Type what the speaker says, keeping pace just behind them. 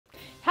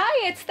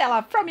Hi, it's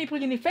Stella from Meeple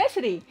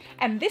University,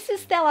 and this is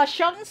Stella's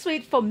short and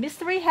sweet for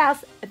Mystery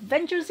House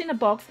Adventures in a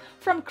Box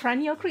from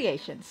Cranial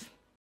Creations.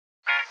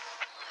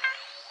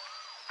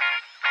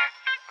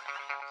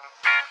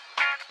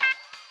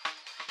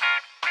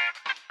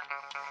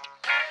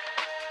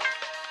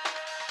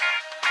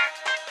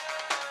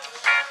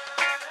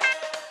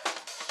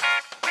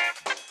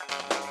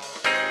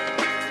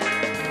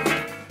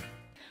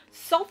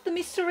 Solve the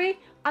mystery,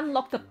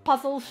 unlock the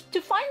puzzles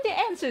to find the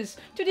answers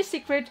to the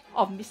secret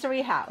of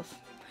Mystery House.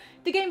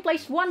 The game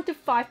plays 1 to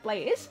 5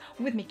 players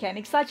with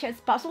mechanics such as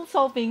puzzle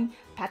solving,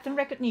 pattern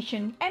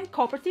recognition, and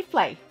cooperative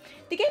play.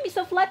 The game is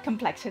of light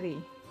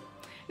complexity.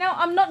 Now,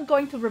 I'm not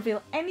going to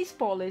reveal any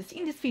spoilers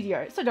in this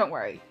video, so don't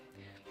worry.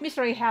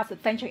 Mystery House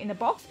Adventure in a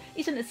Box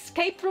is an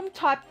escape room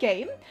type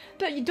game,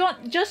 but you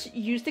don't just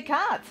use the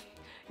cards.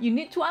 You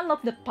need to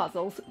unlock the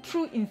puzzles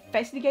through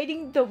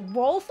investigating the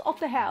walls of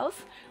the house,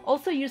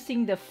 also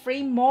using the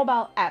free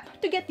mobile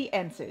app to get the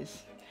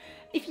answers.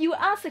 If you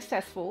are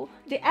successful,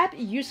 the app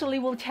usually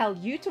will tell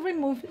you to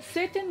remove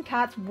certain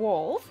cards'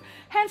 walls,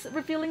 hence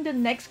revealing the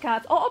next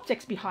cards or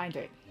objects behind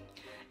it.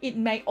 It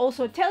may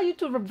also tell you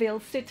to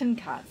reveal certain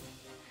cards.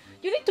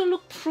 You need to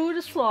look through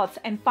the slots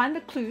and find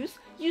the clues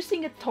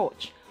using a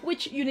torch,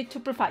 which you need to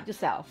provide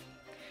yourself.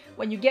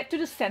 When you get to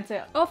the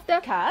center of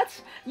the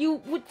cards, you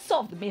would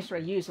solve the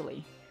mystery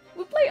usually.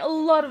 We play a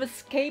lot of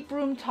escape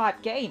room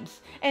type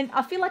games, and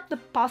I feel like the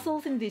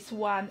puzzles in this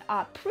one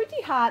are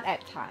pretty hard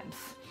at times.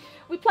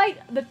 We played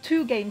the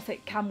 2 games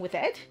that come with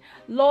it,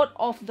 Lord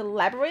of the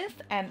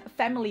Labyrinth and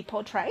Family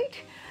Portrait.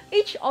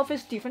 Each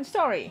offers different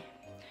story.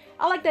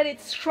 I like that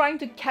it's trying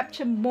to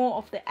capture more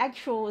of the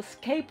actual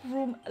escape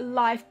room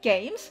live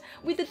games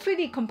with the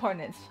 3D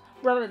components,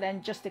 rather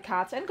than just the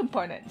cards and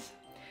components.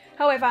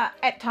 However,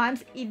 at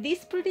times it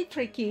is pretty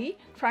tricky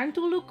trying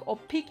to look or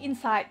peek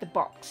inside the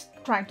box,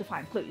 trying to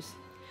find clues.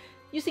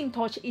 Using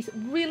torch is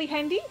really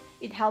handy.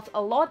 It helps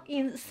a lot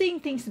in seeing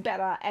things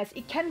better as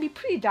it can be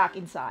pretty dark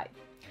inside.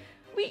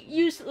 We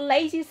use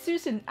Lazy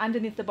Susan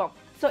underneath the box,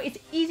 so it's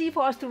easy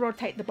for us to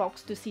rotate the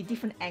box to see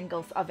different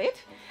angles of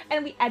it.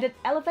 And we added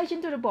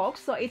elevation to the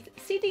box so it's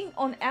sitting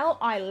on our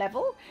eye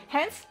level,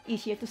 hence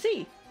easier to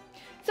see.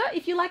 So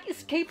if you like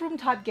escape room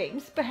type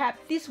games,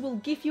 perhaps this will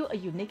give you a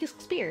unique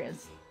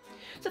experience.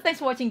 So thanks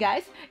for watching,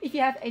 guys. If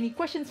you have any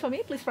questions for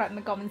me, please write in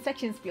the comment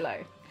sections below.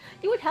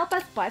 It would help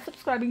us by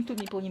subscribing to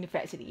Meeple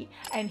University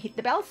and hit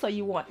the bell so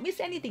you won't miss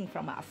anything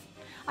from us.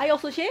 I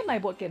also share my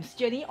board games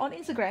journey on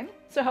Instagram,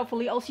 so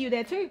hopefully I'll see you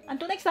there too.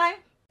 Until next time!